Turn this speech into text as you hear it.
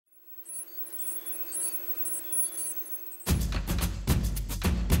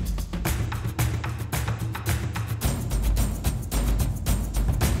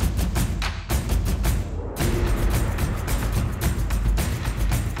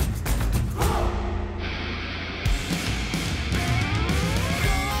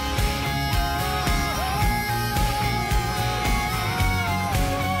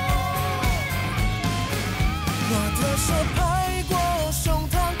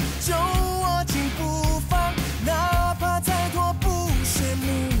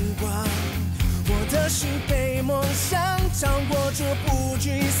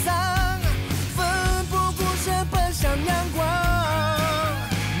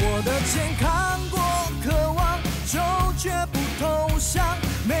我的健康过渴望，就绝不投降，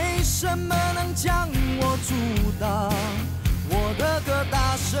没什么能将我阻挡。我的歌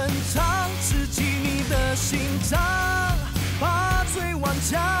大声唱，刺激你的心脏，把最顽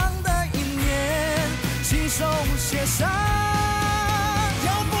强的一面亲手写上。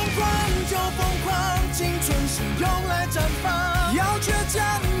要疯狂就疯狂，青春是用来绽放。要倔强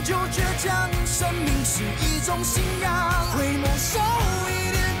就倔强，生命是一种信仰。为梦受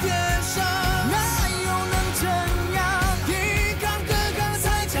一点点伤，那又能怎样？一杠个杠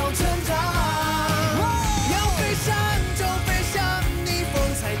才叫成长。要飞翔就飞翔，逆风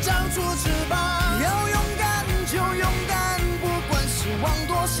才长出翅膀。要勇敢就勇敢，不管失望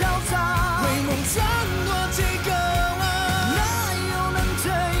多嚣张。为梦撞过几个弯，那又能怎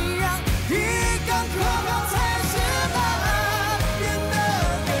样？一杠个杠才是答案，变得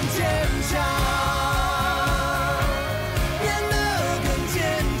更坚强，变得更坚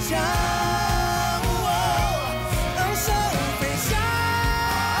强。昂首飞翔，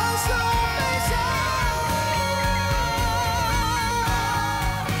昂首飞翔。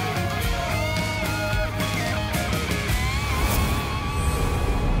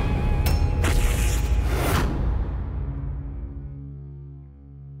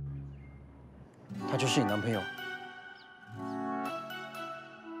他就是你男朋友？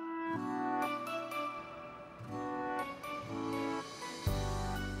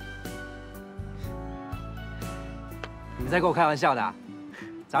你在跟我开玩笑的啊？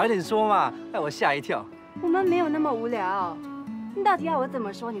早一点说嘛，害我吓一跳。我们没有那么无聊，你到底要我怎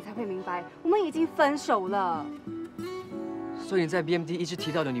么说你才会明白？我们已经分手了。所以你在 BMT 一直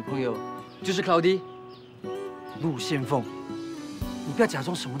提到的女朋友就是 Cloudy？陆先锋，你不要假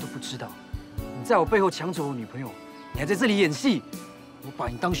装什么都不知道。你在我背后抢走我女朋友，你还在这里演戏。我把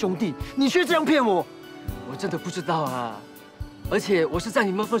你当兄弟，你却这样骗我。我真的不知道啊，而且我是在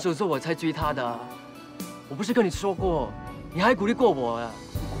你们分手之后我才追她的啊。我不是跟你说过，你还鼓励过我啊。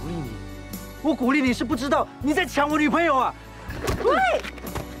鼓励你，我鼓励你是不知道你在抢我女朋友啊！喂，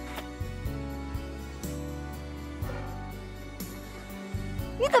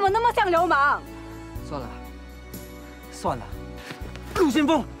你怎么那么像流氓？算了，算了，陆先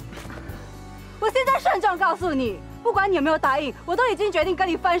锋，我现在慎重告诉你，不管你有没有答应，我都已经决定跟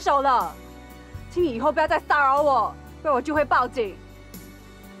你分手了。请你以后不要再骚扰我，不然我就会报警。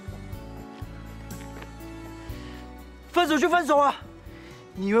分手就分手啊！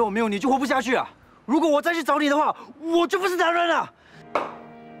你以为我没有你就活不下去啊？如果我再去找你的话，我就不是男人了。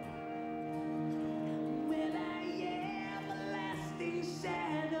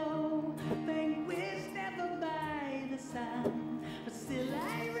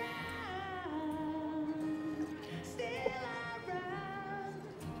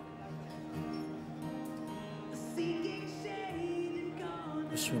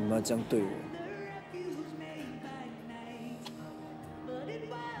为什么你们要这样对我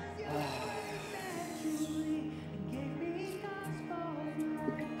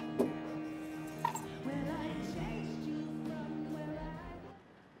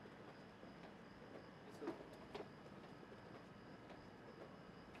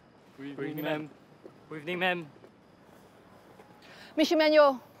？Good evening, ma'am. Good evening, ma'am. Mission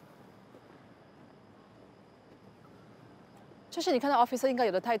Manual， 这是你看到 officer 应该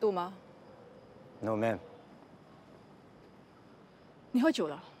有的态度吗 No, ma'am. 你喝酒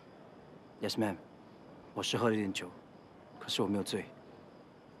了？ Yes, ma'am. 我是喝了点酒，可是我没有醉。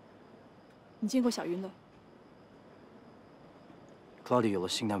你见过小云了？ Cloudy 有了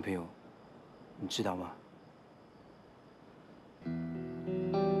新男朋友，你知道吗？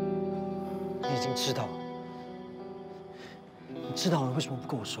你已经知道了，你知道了为什么不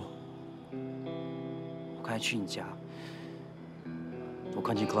跟我说？我刚才去你家，我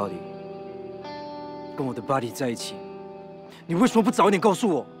看见 Cloudy 跟我的 buddy 在一起，你为什么不早一点告诉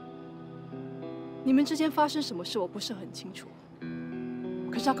我？你们之间发生什么事，我不是很清楚。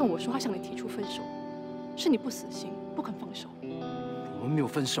可是他跟我说，他向你提出分手，是你不死心，不肯放手。我们没有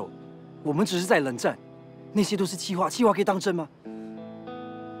分手，我们只是在冷战，那些都是气话，气话可以当真吗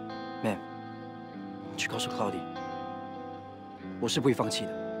 ？Ma'am， 你去告诉 Cloudy， 我是不会放弃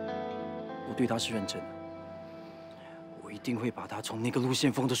的，我对他是认真的，我一定会把他从那个陆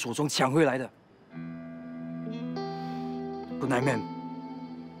先锋的手中抢回来的。Good night, ma'am。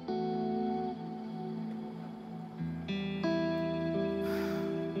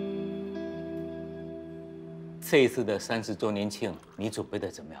这一次的30周年庆，你准备的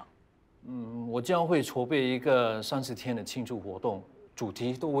怎么样？我将会筹备一个30天的庆祝活动，主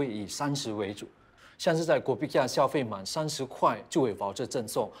题都会以30为主，像是在国币价消费满30块就会有保证赠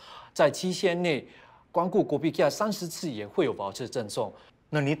送，在期限内光顾国币价30次也会有保证赠送。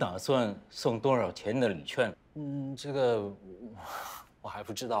那你打算送多少钱的礼券？这个我还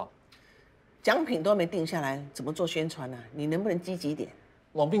不知道。奖品都没定下来，怎么做宣传呢？你能不能积极点？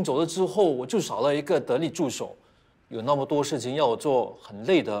王斌走了之后，我就少了一个得力助手，有那么多事情要我做，很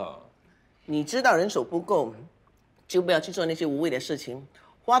累的。你知道人手不够，就不要去做那些无谓的事情，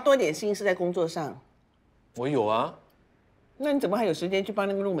花多点心思在工作上。我有啊。那你怎么还有时间去帮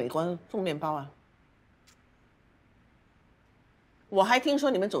那个陆美光送面包啊？我还听说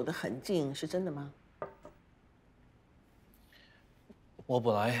你们走得很近，是真的吗？我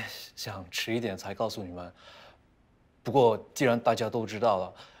本来想迟一点才告诉你们，不过既然大家都知道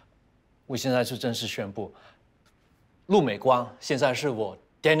了，我现在就正式宣布，陆美光现在是我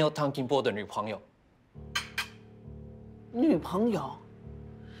Daniel Tankinbo 的女朋友。女朋友？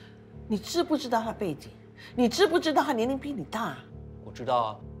你知不知道她背景？你知不知道她年龄比你大？我知道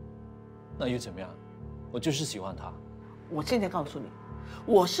啊，那又怎么样？我就是喜欢她。我现在告诉你，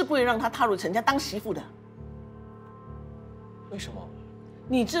我是不会让她踏入陈家当媳妇的。为什么？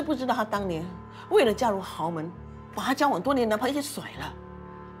你知不知道她当年为了嫁入豪门，把她交往多年的男朋友给甩了，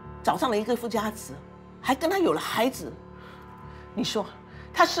找上了一个富家子，还跟他有了孩子。你说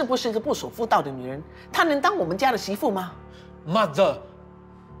她是不是一个不守妇道的女人？她能当我们家的媳妇吗？妈的，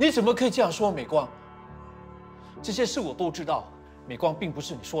你怎么可以这样说美光？这些事我都知道，美光并不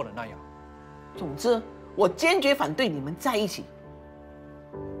是你说的那样。总之，我坚决反对你们在一起。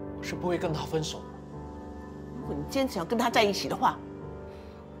我是不会跟她分手的。如果你坚持要跟她在一起的话，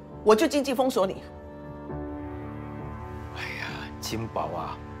我就经济封锁你。哎呀，金宝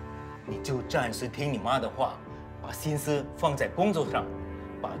啊，你就暂时听你妈的话，把心思放在工作上，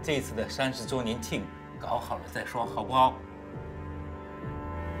把这次的30周年庆搞好了再说，好不好？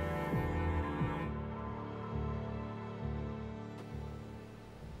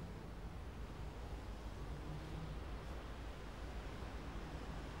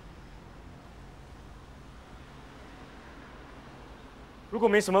如果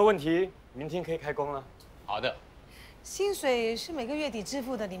没什么问题，明天可以开工了。好的。薪水是每个月底支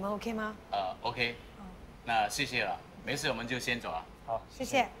付的，你们 OK 吗？OK。那谢谢了，没事我们就先走了。好，谢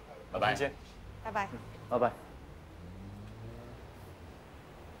谢。拜拜。见。拜拜。拜拜。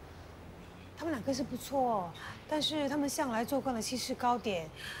他们两个是不错，但是他们向来做惯了西式糕点，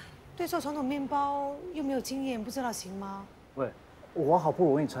对做传统面包又没有经验，不知道行吗？喂，我好不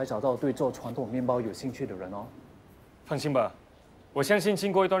容易才找到对做传统面包有兴趣的人哦。放心吧。我相信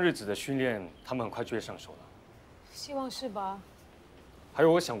经过一段日子的训练，他们很快就会上手了。希望是吧？还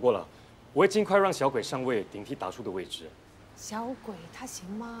有，我想过了，我会尽快让小鬼上位，顶替达叔的位置。小鬼他行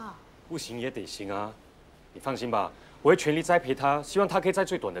吗？不行也得行啊！你放心吧，我会全力栽培他，希望他可以在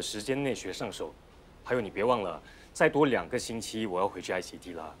最短的时间内学上手。还有，你别忘了，再多2个星期我要回去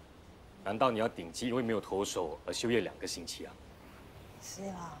ICT 了。难道你要顶级因为没有投手而休业2个星期啊？是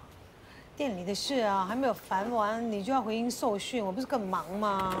啊。店里的事啊，还没有烦完，你就要回营受训，我不是更忙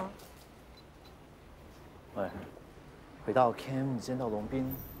吗？喂，回到 Cam 见到龙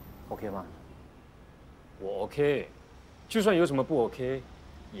斌 ，OK 吗？我 OK， 就算有什么不 OK，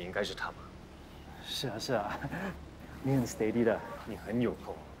 也应该是他吧。是啊是啊，你很 steady 的，你很有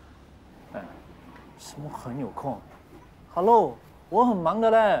空。什么很有空 ？Hello， 我很忙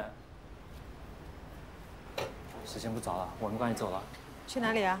的嘞。时间不早了，我们赶紧走了。去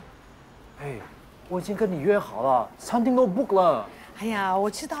哪里啊？哎，我已经跟你约好了，餐厅都 book 了。哎呀，我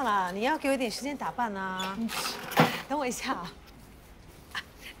知道了，你要给我一点时间打扮啊。等我一下啊。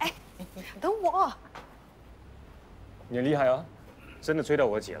哎，等我。你很厉害啊，真的追到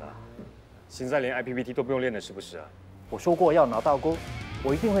我姐了。现在连 IPPT 都不用练了，是不是啊？我说过要拿到钩，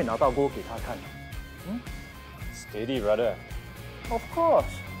我一定会拿到钩给她看的。Steady, brother. Of course.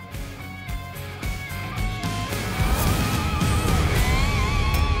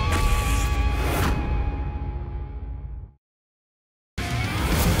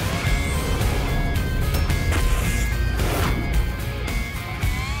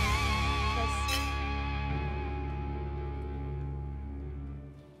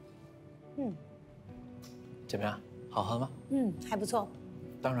 怎么样？好喝吗？还不错。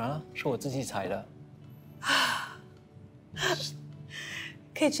当然了，是我自己采的。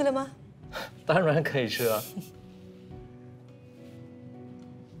可以吃了吗？当然可以吃了。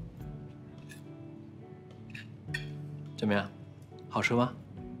怎么样？好吃吗？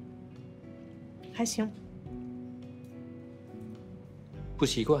还行。不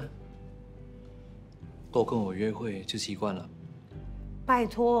习惯？多跟我约会就习惯了。拜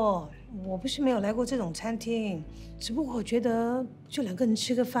托，我不是没有来过这种餐厅，只不过我觉得就2个人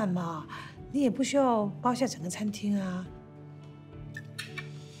吃个饭嘛，你也不需要包下整个餐厅啊。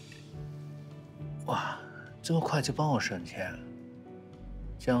哇，这么快就帮我省钱？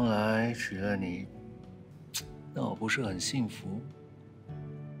将来娶了你，那我不是很幸福？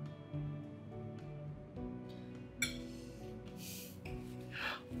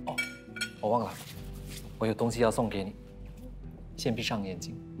哦，我忘了，我有东西要送给你。先闭上眼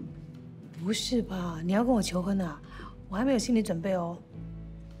睛。不是吧？你要跟我求婚啊？我还没有心理准备哦。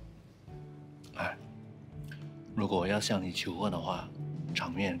哎，如果我要向你求婚的话，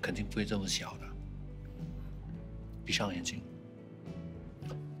场面肯定不会这么小的。闭上眼睛，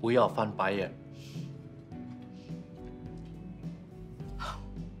不要翻白眼。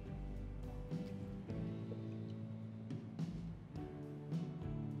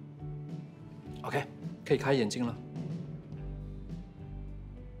OK， 可以开眼睛了。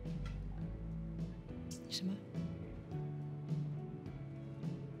什么？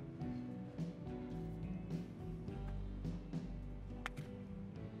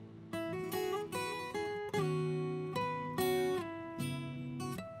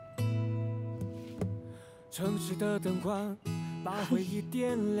城市的灯光把回忆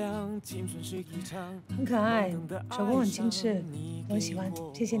点亮，青春是一场很可爱，手工很精致，我很喜欢，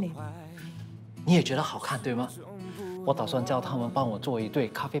谢谢你。你也觉得好看对吗？我打算叫他们帮我做一对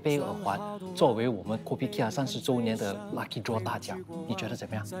咖啡杯耳环，作为我们 Kopitiam 30周年的 Lucky Draw 大奖，你觉得怎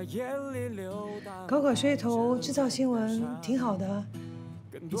么样？搞搞噱头，制造新闻，挺好的。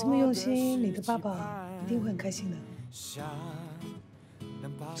你这么用心，你的爸爸一定会很开心的。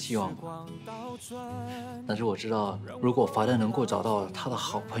希望吧。但是我知道，如果法德能够找到他的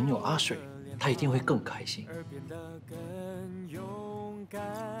好朋友阿水，他一定会更开心。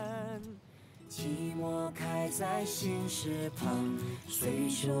寂寞开在心事旁，随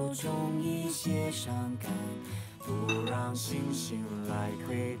手种一些伤感，不让星星来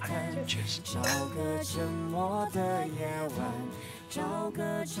窥探。找个沉默的夜晚，找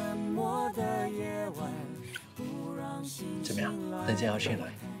个沉默的夜晚，不让星星怎么样？等下要去哪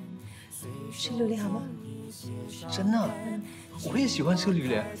里？吃榴莲好吗？真的，我也喜欢吃榴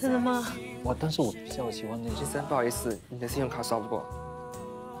莲。真的吗？但是我比较喜欢那先生，不好意思，你的信用卡刷不过。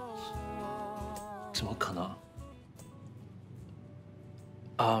怎么可能？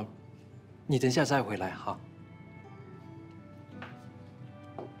你等一下再回来哈。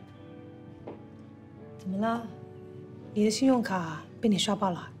怎么了？你的信用卡被你刷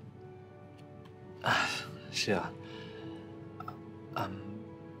爆了？是啊。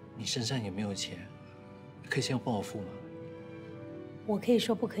你身上有没有钱？可以先帮我付吗？我可以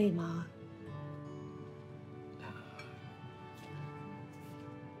说不可以吗？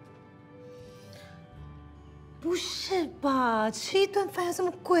不是吧？吃一顿饭要这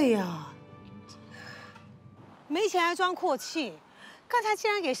么贵啊？没钱还装阔气！刚才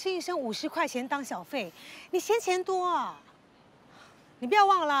竟然给施医生50块钱当小费，你嫌钱多啊？你不要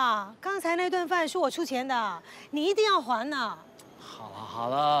忘了，刚才那顿饭是我出钱的，你一定要还呢。好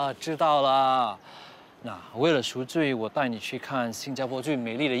了，知道了。那为了赎罪，我带你去看新加坡最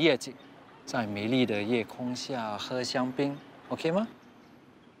美丽的夜景，在美丽的夜空下喝香槟 ，OK 吗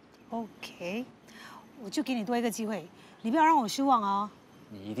 ？OK。我就给你多一个机会，你不要让我失望哦。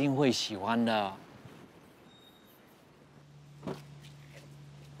你一定会喜欢的。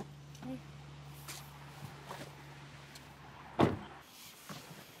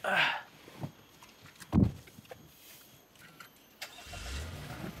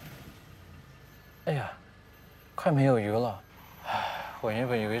哎呀，快没有油了。我原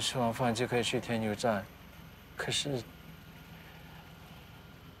本以为吃完饭就可以去添油站，可是。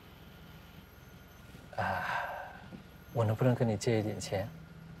我能不能跟你借一点钱？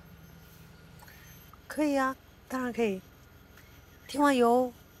可以啊，当然可以。添完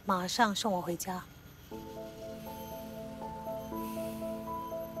油马上送我回家。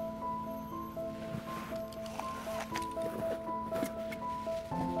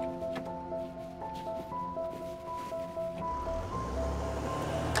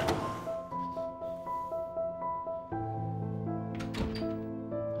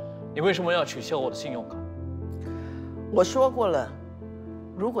你为什么要取消我的信用卡？我说过了，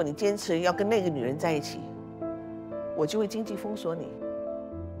如果你坚持要跟那个女人在一起，我就会经济封锁你。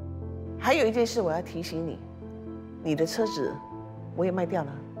还有一件事我要提醒你，你的车子我也卖掉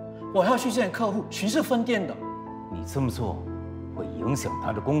了。我要去见客户，巡视分店的。你这么做会影响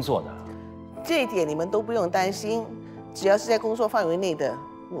他的工作的。这一点你们都不用担心，只要是在工作范围内的，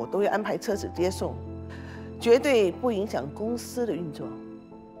我都会安排车子接送，绝对不影响公司的运作。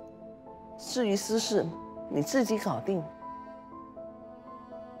至于私事，你自己搞定。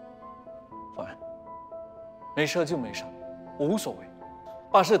反正没车就没事，我无所谓。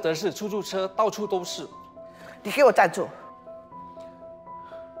巴士、德士、出租车到处都是。你给我站住！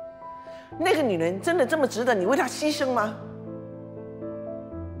那个女人真的这么值得你为她牺牲吗？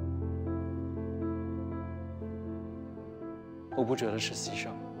我不觉得是牺牲，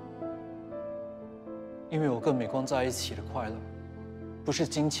因为我跟美光在一起的快乐，不是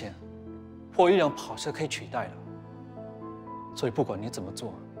金钱或一辆跑车可以取代的。所以不管你怎么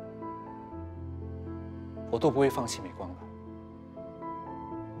做，我都不会放弃美光的。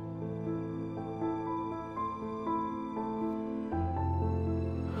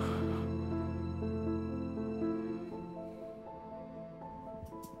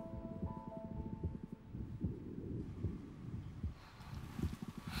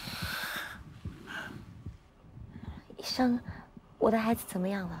医生，我的孩子怎么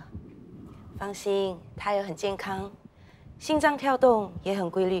样了？放心，他也很健康，心脏跳动也很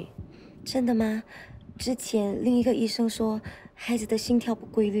规律。真的吗？之前另一个医生说孩子的心跳不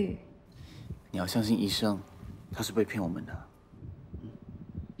规律。你要相信医生，他是被骗我们的。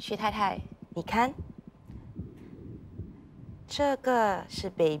徐太太，你看，这个是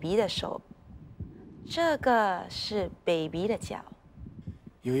baby 的手，这个是 baby 的脚。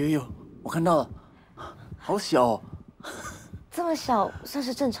有，我看到了，好小哦。这么小算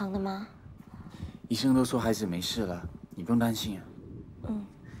是正常的吗？医生都说孩子没事了，你不用担心啊。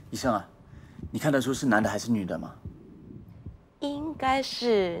医生啊，你看得出是男的还是女的吗？应该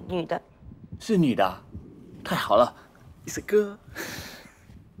是女的。是女的啊，太好了，你是哥。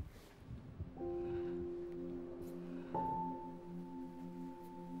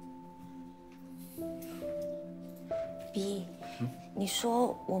B，你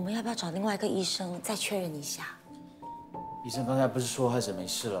说我们要不要找另外一个医生再确认一下？医生刚才不是说孩子没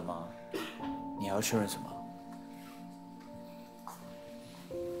事了吗？你还要确认什么？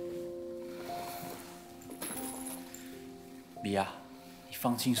比亚，你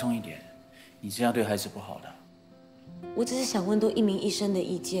放轻松一点，你这样对孩子不好的。我只是想问多一名医生的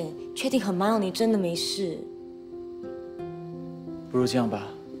意见，确定很麻烦你真的没事。不如这样吧，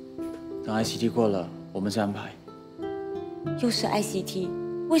等 ICT 过了，我们再安排。又是 ICT，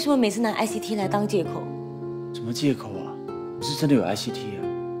 为什么每次拿 ICT 来当借口？什么借口啊？不是真的有 ICT 啊。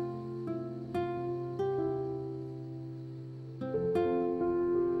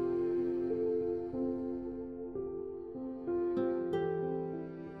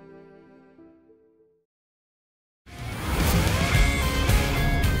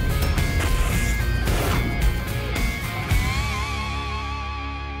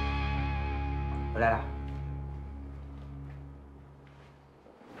回来了。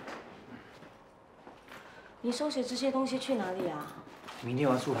你收拾这些东西去哪里啊？明天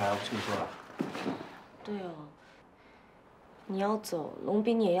玩素牌，我不是跟你说了？对哦，你要走，龙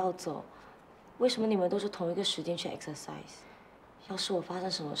斌也要走，为什么你们都是同一个时间去 exercise？ 要是我发生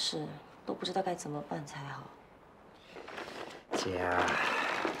什么事，都不知道该怎么办才好。姐啊，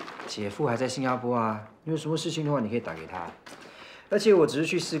姐夫还在新加坡啊，你有什么事情的话，你可以打给他。而且我只是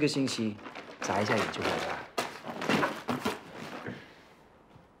去4个星期，眨一下眼就回来了。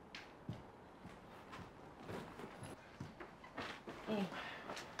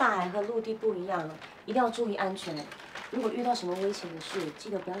大海和陆地不一样，一定要注意安全。如果遇到什么危险的事，记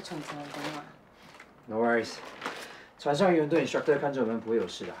得不要逞强，懂吗 ？No worries， 船上有很多 instructor 看着我们，不会有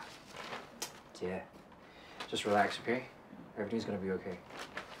事的。姐 ，just relax, okay? Everything's gonna be okay.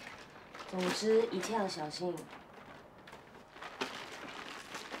 总之，一切要小心。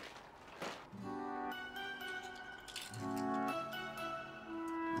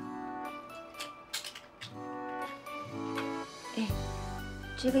哎，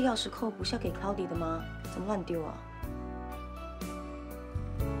这个钥匙扣不是要给 Cloudy 的吗？怎么乱丢啊？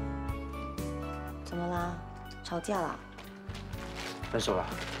怎么啦？吵架啦？分手了。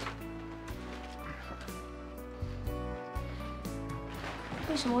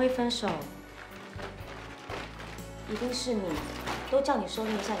为什么会分手？一定是你，都叫你收敛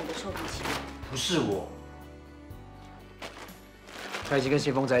一下你的臭脾气。不是我，他已经跟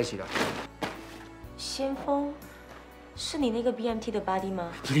先锋在一起了。先锋，是你那个 BMT 的 buddy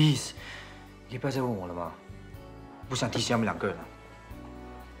吗 ？Please， 你不要再问我了吗？不想提醒他们2个人了。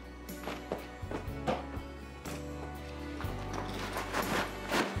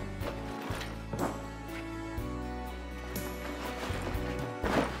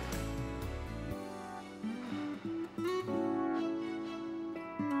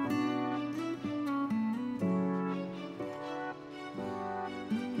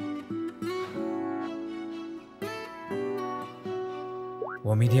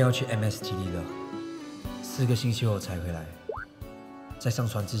我明天要去 MSTD 了，4个星期后才回来。在上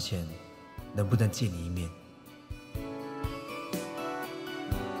船之前，能不能见你一面？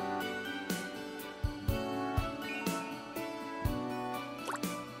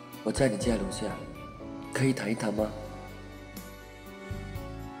我在你家楼下，可以谈一谈吗？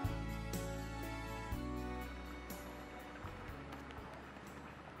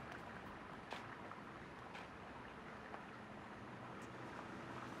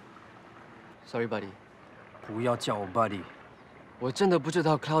 Sorry, buddy。不要叫我 buddy。我真的不知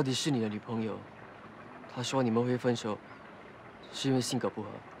道 Cloudy 是你的女朋友。她说你们会分手，是因为性格不合。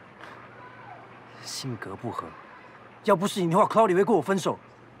性格不合？要不是你的话 ，Cloudy 会跟我分手。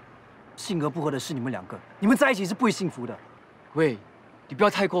性格不合的是你们两个，你们在一起是不会幸福的。喂，你不要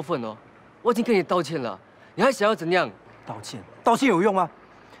太过分哦！我已经跟你道歉了，你还想要怎样？道歉？道歉有用吗？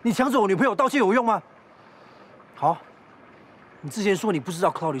你抢走我女朋友，道歉有用吗？好，你之前说你不知道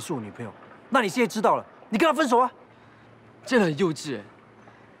Cloudy 是我女朋友，那你现在知道了，你跟她分手啊！真的很幼稚哎！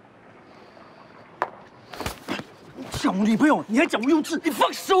抢我女朋友，你还讲我幼稚？你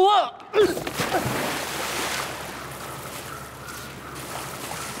放手啊！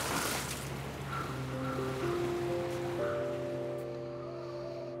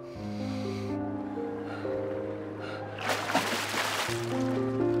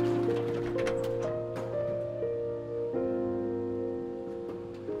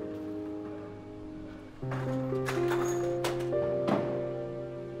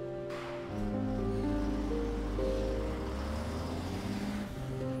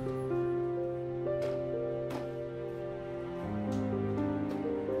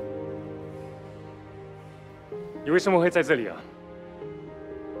你为什么会在这里啊？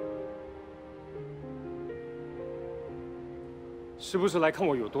是不是来看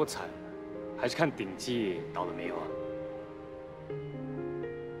我有多惨，还是看顶记倒了没有啊？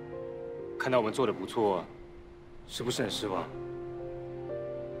看到我们做的不错，是不是很失望？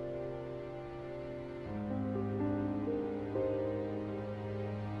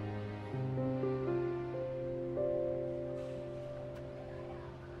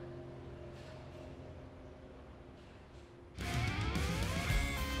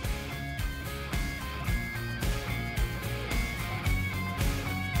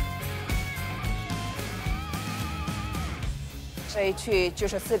这一去就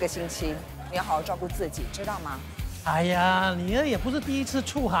是4个星期，你要好好照顾自己，知道吗？哎呀，女儿也不是第一次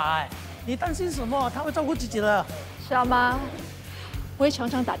出海，你担心什么？她会照顾自己的。是啊，妈，我会常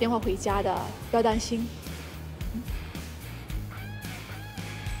常打电话回家的，不要担心。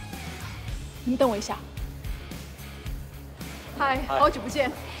你们等我一下。嗨，好久不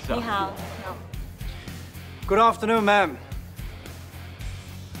见。你好。 Good afternoon, ma'am。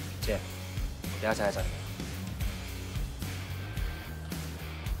姐，等下再来找你。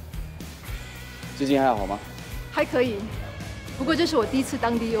 最近还好吗？还可以，不过这是我第一次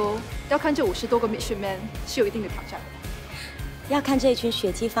当 DO， 要看这50多个 midshipman 是有一定的挑战的。要看这一群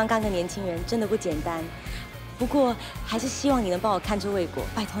血气方刚的年轻人真的不简单，不过还是希望你能帮我看着卫国，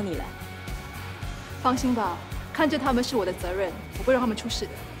拜托你了。放心吧，看着他们是我的责任，我不会让他们出事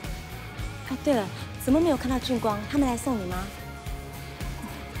的。啊，对了，怎么没有看到俊光？他们来送你吗？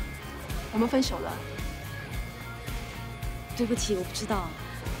我们分手了。对不起，我不知道。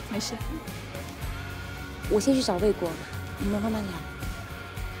没事。 我先去找卫国，你们慢慢聊。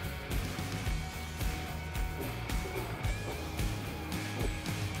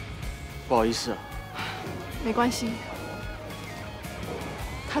不好意思啊。没关系。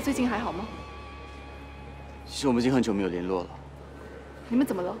他最近还好吗？其实我们已经很久没有联络了。你们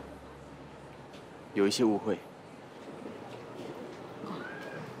怎么了？有一些误会。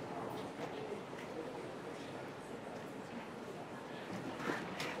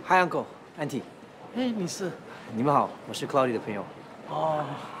Hi, Uncle, Auntie。 哎，你是？你们好，我是 Cloudy 的朋友。哦，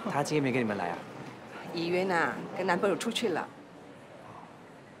他今天没跟你们来啊？怡云啊，跟男朋友出去了。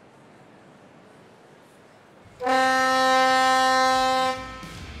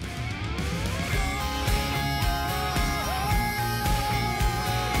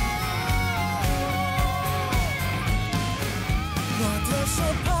我的手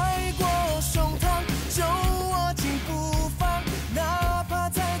拍过胸膛，就握紧不放，哪怕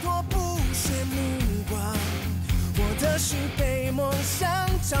再多不屑目光。我的心被梦想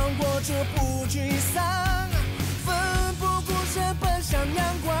掌握着不沮丧，奋不顾身奔向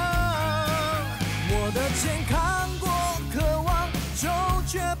阳光。我的肩扛过渴望，就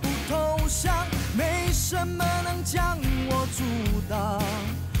绝不投降，没什么能将我阻挡。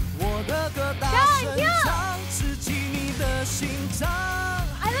我的歌大声唱，刺激你的心脏。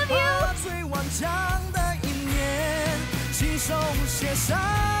I love you。把最顽强的一面亲手写上。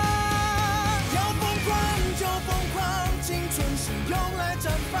要疯狂就疯狂，青春是用来绽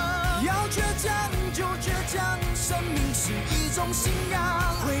放。要倔强就倔强，生命是一种信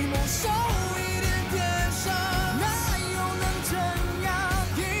仰。为梦受一点点伤，那又能怎样？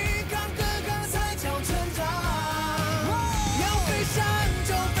一杠个杠才叫成长。要飞翔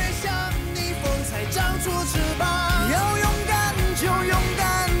就飞翔，逆风才长出翅膀。要勇敢就勇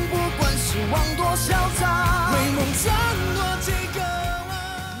敢，不管失望多嚣张。为梦。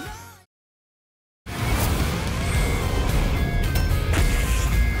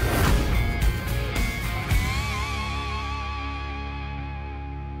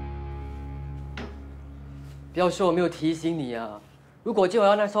不要说我没有提醒你啊！如果今晚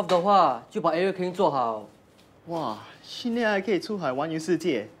要 night off 的话，就把 air clean 做好。哇，训练还可以出海环游世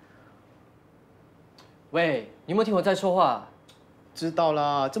界。喂，你有没有听我在说话？知道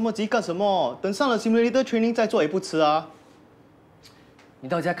啦，这么急干什么？等上了 simulator training 再做也不迟啊。你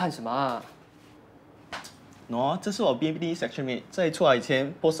到底在看什么啊？喏，这是我 BMD section mate 在出海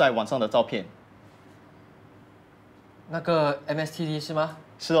前 post 在网上的照片。那个 MSTD 是吗？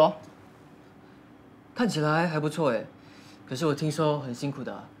是哦。看起来还不错哎，可是我听说很辛苦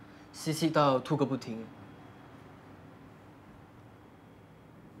的，吸气到吐个不停。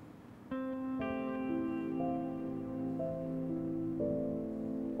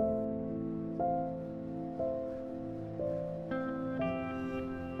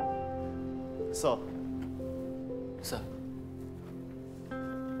Sir. Sir.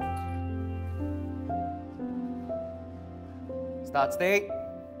 Start state.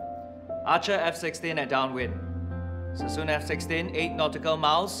 Archer F-16 at downwind. Sassoon F-16, 8 nautical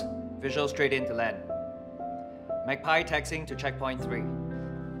miles, visual straight into land. Magpie taxiing to checkpoint 3.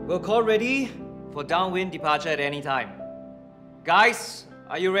 We'll call ready for downwind departure at any time. Guys,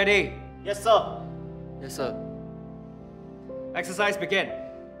 are you ready? Yes, sir. Yes, sir. Exercise begin.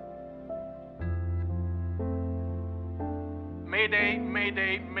 Mayday,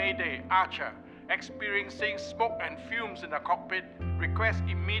 mayday, mayday, Archer. Experiencing smoke and fumes in the cockpit. Request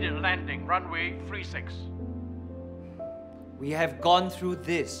immediate landing, runway 36. We have gone through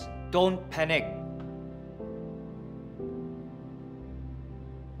this. Don't panic.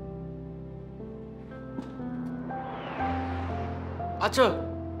 Archer,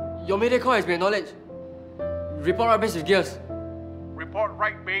 your MediaCorp has been acknowledged. Report right base with gears. Report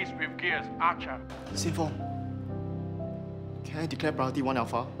right base with gears, Archer. Sinfong, can I declare priority 1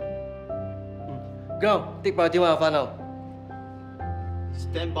 Alpha? Go, take priority 1 Alpha now.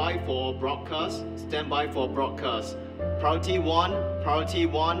 Stand by for broadcast. Stand by for broadcast. Priority 1, priority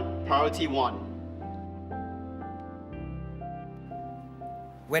 1, priority 1.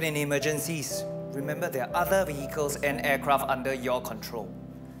 When in emergencies, remember there are other vehicles and aircraft under your control.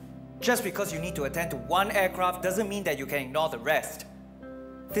 Just because you need to attend to one aircraft doesn't mean that you can ignore the rest.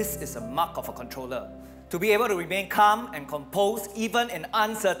 This is a mark of a controller, to be able to remain calm and composed even in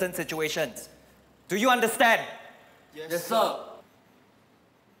uncertain situations. Do you understand? Yes, sir.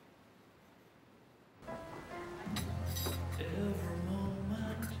 Thank you.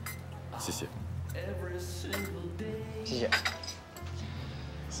 谢谢。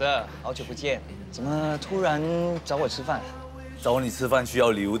Sir， 好久不见，怎么突然找我吃饭？找你吃饭需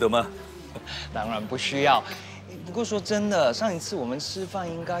要礼物的吗？当然不需要。不过说真的，上一次我们吃饭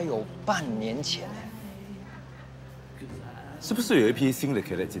应该有半年前呢。是不是有一批新的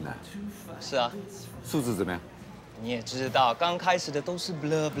cadet 进来？是啊。素质怎么样？你也知道，刚开始的都是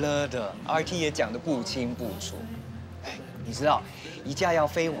blur blur 的 ，RT 也讲得不清不楚。哎，你知道，一架要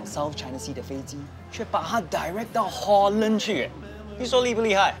飞往 South China Sea 的飞机，却把它 direct 到 Holland 去，你说厉不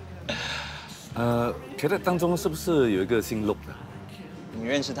厉害cadet 当中是不是有一个姓陆的？你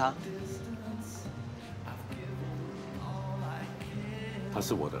认识他？他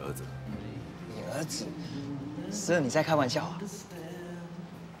是我的儿子。你儿子？Sir， 你在开玩笑啊？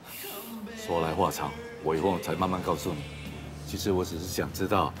说来话长，我以后才慢慢告诉你。其实我只是想知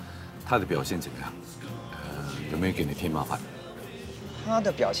道他的表现怎么样，有没有给你添麻烦？他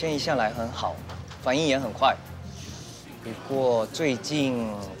的表现一向来很好，反应也很快。不过最近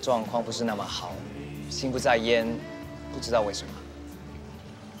状况不是那么好，心不在焉，不知道为什么。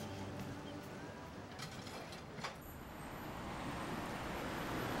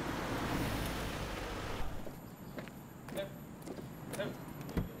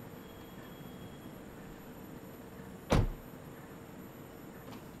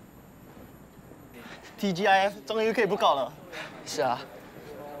TGIF 终于可以不搞了。是啊，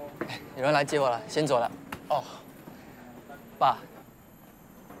有人来接我了，先走了。哦，爸，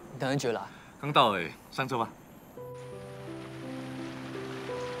你等很久了啊。刚到哎，上车吧。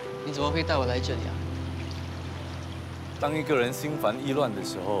你怎么会带我来这里啊？当一个人心烦意乱的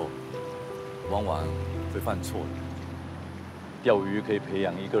时候，往往会犯错的。钓鱼可以培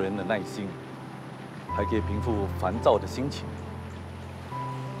养一个人的耐心，还可以平复烦躁的心情。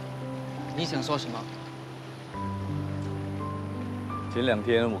你想说什么？前2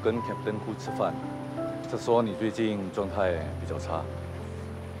天我跟 Captain Hu 吃饭，他说你最近状态比较差，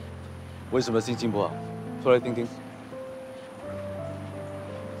为什么心情不好？说来听听。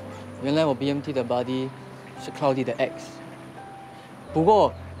原来我 BMT 的 body 是 Cloudy 的 X， 不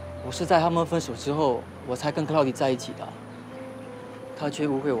过我是在他们分手之后，我才跟 Cloudy 在一起的。他却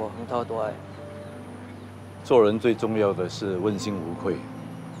误会我横刀夺爱。做人最重要的是问心无愧，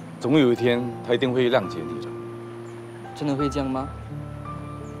总有一天他一定会谅解你的。真的会这样吗？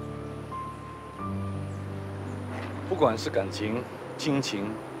不管是感情、亲情，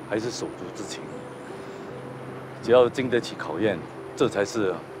还是手足之情，只要经得起考验，这才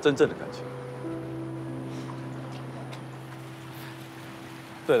是真正的感情。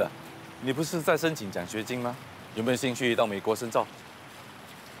对了，你不是在申请奖学金吗？有没有兴趣到美国深造？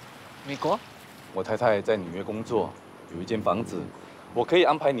美国？我太太在纽约工作，有一间房子，我可以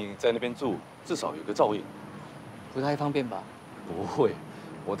安排你在那边住，至少有个照应。不太方便吧？不会，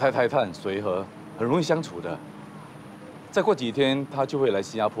我太太她很随和，很容易相处的。再过几天她就会来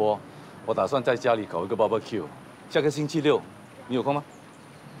新加坡，我打算在家里搞一个 barbecue。下个星期六，你有空吗？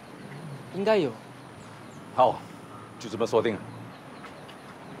应该有。好，就这么说定了。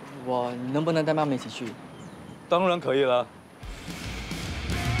我能不能带妈妈一起去？当然可以了。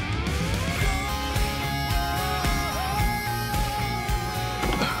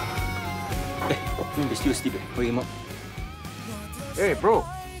You're still asleep. Wake him up. Hey, bro.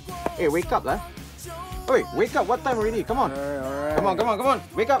 Hey, wake up, lah. Hey, wake up. What time already? Come on. Alright. Come on, come on, come on.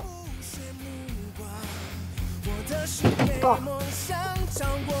 Wake up.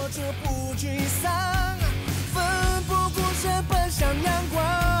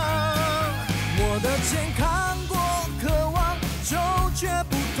 我的健康过渴望，就绝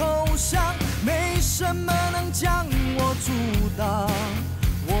不投降，没什么能将我阻挡。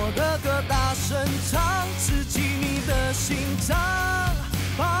我的歌大声唱，刺激你的心脏，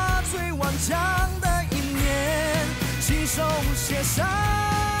把最顽强的一面亲手写上。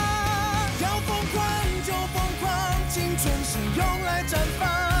要疯狂就疯狂，青春是用来绽放。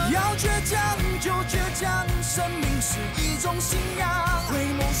要倔强就倔强，生命是一种信仰。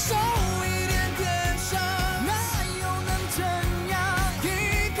为梦受一点点伤，那又能怎样？一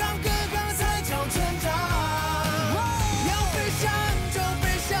抗个抗才叫成长。要飞翔就飞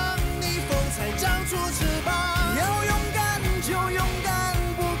翔，逆风才长出翅膀。要勇敢就勇敢，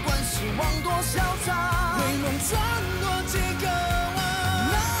不管失望多嚣张。为梦闯过几个弯，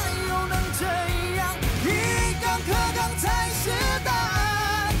那又能怎样？一抗可抗才是答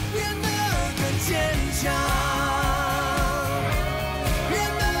案，变得更坚强，变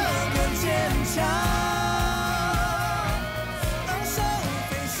得更坚强。昂首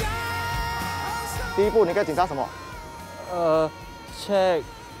飞翔。第一步你该检查什么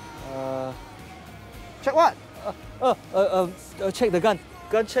check？check what？ check the gun.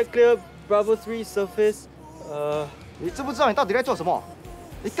 Gun check clear. Bravo 3 surface. 你知不知道你到底在做什么？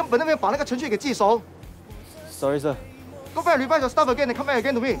你根本都没有把那个程序给记熟。Sorry, sir. Go back and revise your stuff again and come back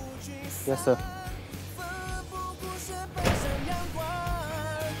again to me. Yes, sir.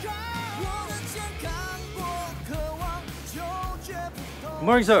 Good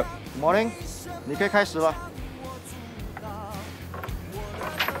morning, sir. Good morning. 你可以开始了。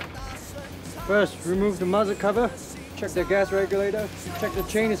First, remove the muzzle cover. Check the gas regulator. Check the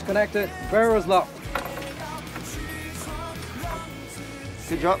chain is connected. Barrel is locked.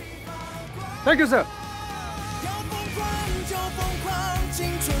 Good job. Thank you, sir. 就疯狂，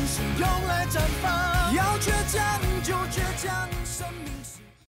青春是用来绽放。要倔强就倔强，生命是。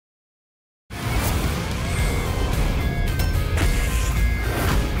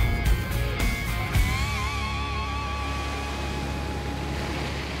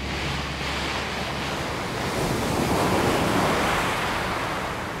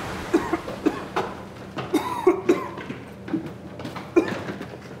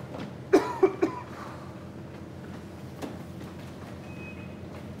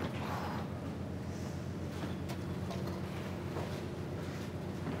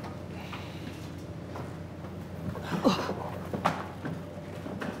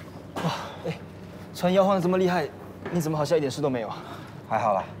船摇晃得这么厉害，你怎么好像一点事都没有？还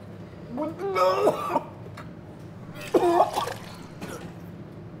好啦。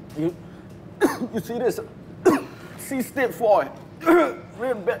You see this? See step 4.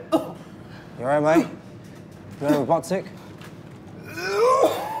 Real bad. You alright, mate? You want to report sick?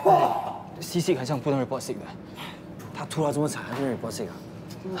 C sick 好像不能 report sick 的。他吐到这么惨，还不能 report sick 啊？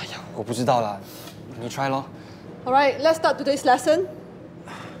哎呀，我不知道啦，你 try 咯。All right, let's start today's lesson.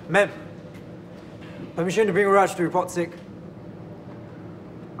 Ma'am, permission to bring Raj to report sick.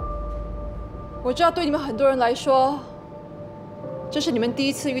 我知道对你们很多人来说，这是你们第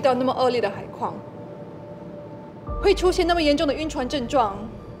一次遇到那么恶劣的海况，会出现那么严重的晕船症状，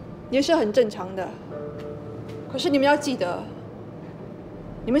也是很正常的。可是你们要记得，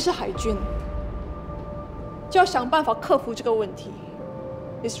你们是海军，就要想办法克服这个问题。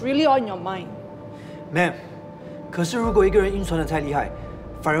It's really all in your mind. Ma'am, 可是如果一个人晕船的太厉害，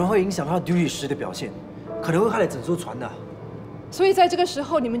反而会影响他 duty 时的表现，可能会害了整艘船的。所以在这个时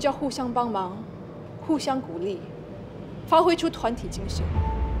候，你们就要互相帮忙，互相鼓励。发挥出团体精神。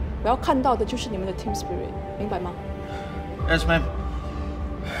我要看到的就是你们的 team spirit， 明白吗 Yes, ma'am.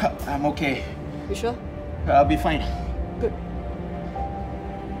 I'm okay. You sure? I'll be fine. Good.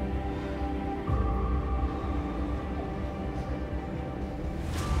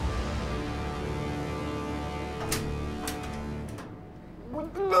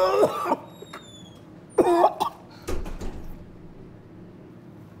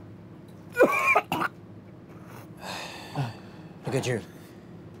 Look at you.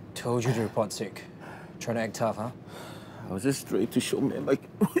 Told you to report sick. Trying to act tough, huh? I was just trying to show man like.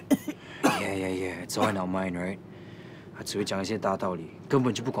 Yeah. It's all in our mind, right? 他只会讲一些大道理，根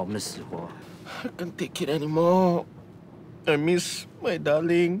本就不管我们的死活。I can't take it anymore. I miss my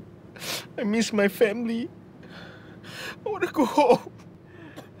darling. I miss my family. I want to go home.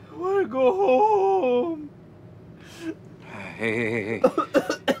 I want to go home. Hey.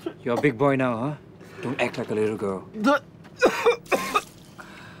 You're a big boy now, huh? Don't act like a little girl.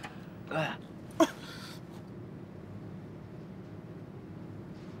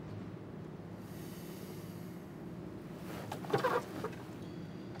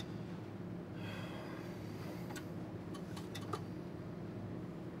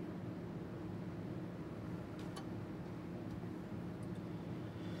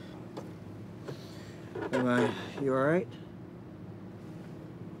 You all right?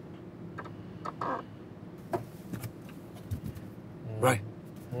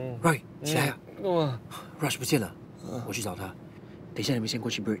 Right, 起来啊 ！Rush 不见了，我去找他。等一下你们先过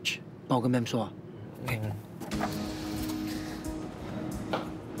去 Bridge， 帮我跟 Ma'am 说啊。OK。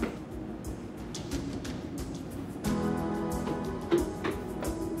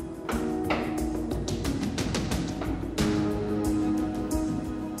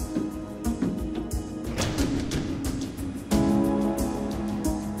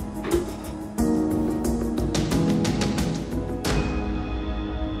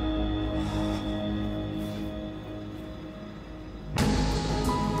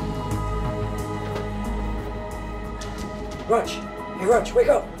Raj! Hey, Raj, wake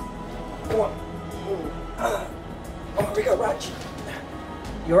up! Come on. Come on, wake up, Raj.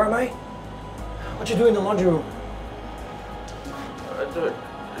 You alright, mate? What you doing in the laundry room?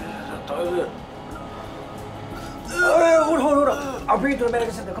 Hold up. I'll bring you to the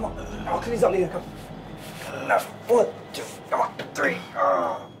medical center. Come on. I'll clean these up later. Come. Now, 1, 2, come on, 3.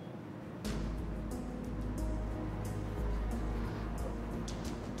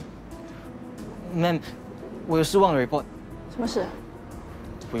 Ma'am， 我有事忘了 report。什么事？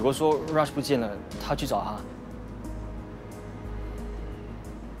伟国说 Rush 不见了，他去找他。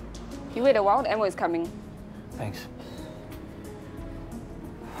You wait a while, the ammo is coming. Thanks.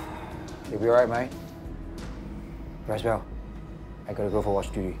 You'll be alright, mate. Rest well. I gotta go for watch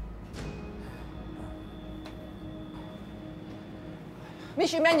duty.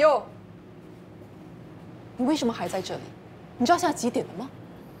 Miss Manuel， 你为什么还在这里？你知道现在几点了吗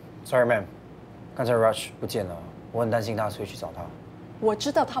Sorry, ma'am. 刚才 Rush 不见了，我很担心他，所以去找他。我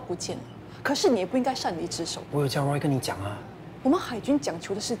知道他不见了，可是你也不应该擅离职守。我有叫 Roy 跟你讲啊。我们海军讲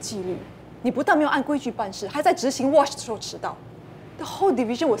求的是纪律，你不但没有按规矩办事，还在执行 watch 的时候迟到。The whole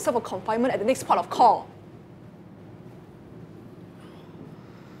division will serve a confinement at the next port of call.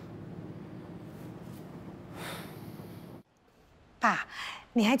 爸，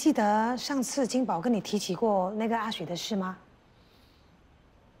你还记得上次金宝跟你提起过那个阿水的事吗？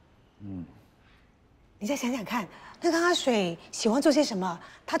你再想想看，那个阿水喜欢做些什么？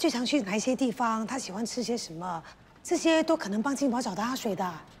他最常去哪一些地方？他喜欢吃些什么？这些都可能帮金宝找到阿水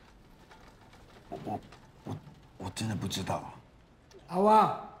的。我真的不知道。好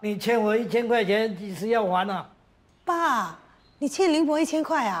啊，你欠我1000块钱，几时要还啊？爸，你欠林伯1000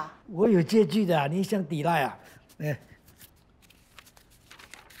块啊？我有借据的，你想抵赖啊？来，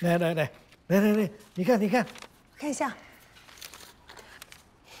你看，看一下。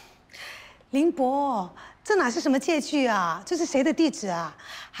林伯，这哪是什么借据啊？这是谁的地址啊？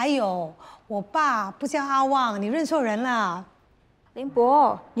还有，我爸不叫阿旺，你认错人了。林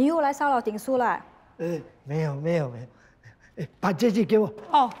伯，你又来骚扰顶叔了？没有，把借据给我。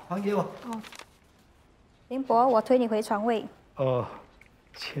哦，还给我。哦。林伯，我推你回床位。哦，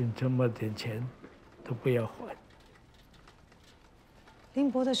欠这么点钱，都不要还。林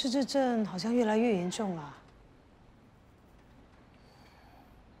伯的失智症好像越来越严重了。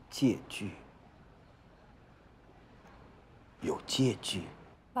借据？有借据？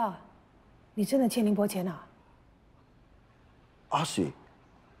爸，你真的欠林伯钱啊？阿水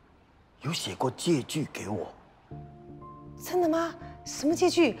有写过借据给我。真的吗？什么借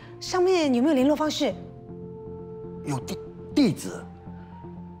据？上面有没有联络方式？有地址。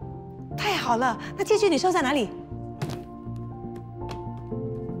太好了，那借据你收在哪里？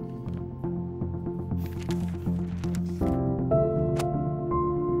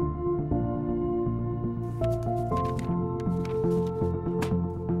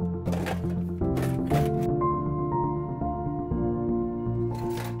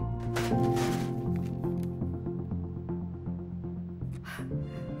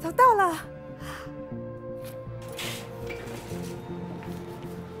找到了，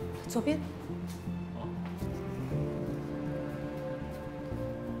左边。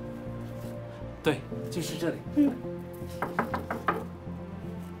对，就是这里。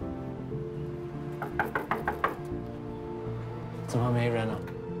怎么没人了？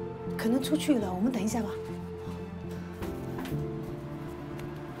可能出去了，我们等一下吧。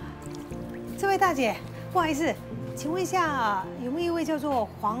这位大姐，不好意思，请问一下，有没有一位叫做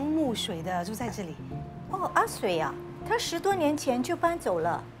黄木水的住在这里？哦，阿水呀，他10多年前就搬走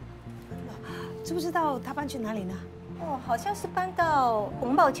了。知不知道他搬去哪里呢？哦，好像是搬到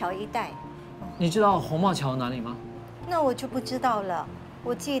红帽桥一带。你知道红帽桥哪里吗？那我就不知道了。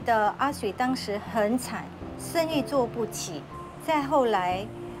我记得阿水当时很惨，生意做不起。再后来，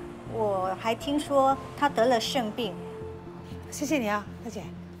我还听说他得了肾病。谢谢你啊，大姐。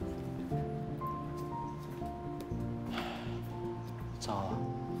糟了，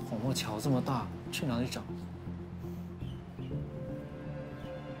红帽桥这么大，去哪里找？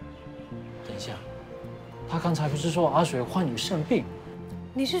等一下，他刚才不是说阿水患有肾病？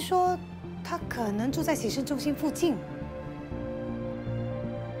你是说他可能住在洗肾中心附近？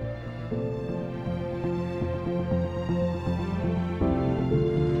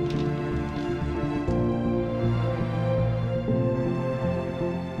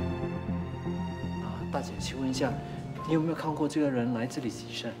大姐，请问一下，你有没有看过这个人来这里洗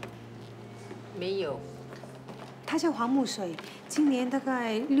肾？没有。他叫黄木水，今年大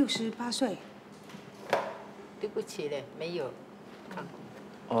概68岁。对不起了，没有看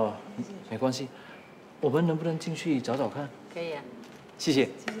过。哦，没关系，我们能不能进去找找看？可以啊。谢谢。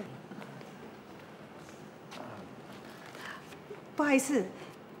谢谢。不好意思，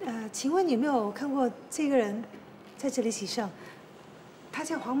请问有没有看过这个人在这里洗肾？他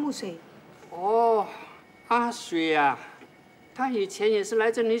叫黄木水。哦，阿水呀，他以前也是来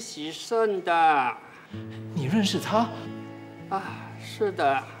这里洗肾的。你认识他？啊，是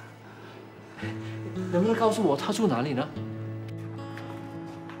的。能不能告诉我他住哪里呢？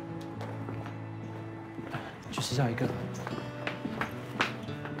就是要一个。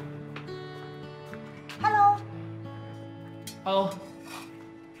Hello。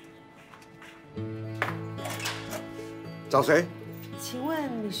找谁？请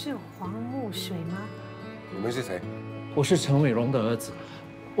问你是黄木水吗？你们是谁？我是陈伟荣的儿子，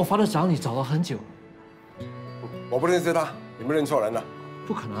我发的找你找了很久。我不认识他，你们认错人了。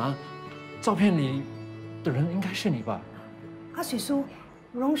不可能啊，照片里的人应该是你吧？阿水叔，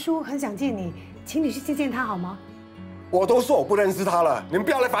荣叔很想见你，请你去见见他好吗？我都说我不认识他了，你们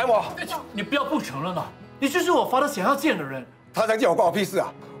不要来烦我。你不要不承认了，你就是我发的想要见的人。他想见我关我屁事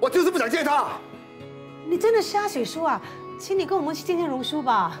啊！我就是不想见他。你真的是阿水叔啊？请你跟我们去见见荣叔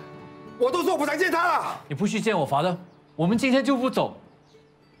吧。我都说我不想见他了。你不去见我发的，我们今天就不走。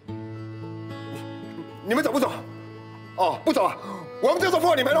你们走不走？哦，不走啊！我们就说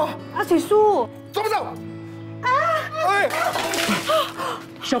服你们喽。阿水叔，走不走？啊！哎，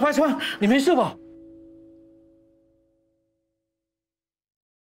小白川，你没事吧？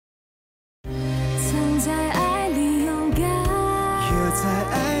曾在爱里勇敢，也在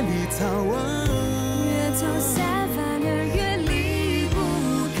爱里逃亡，越走散反而越离不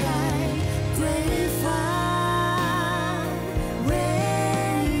开对方。为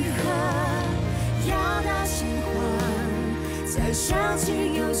何要到喜欢才想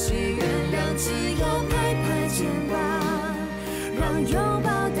起有些原谅，只有拍拍肩膀，让拥抱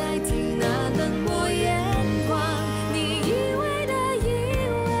代替那冷漠眼光。你以为的以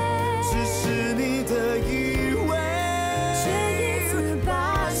为，只是你的以为，却一次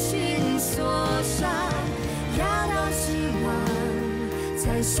把心锁上。要到失望，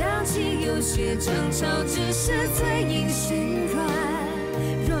才想起有些争吵只是最应许。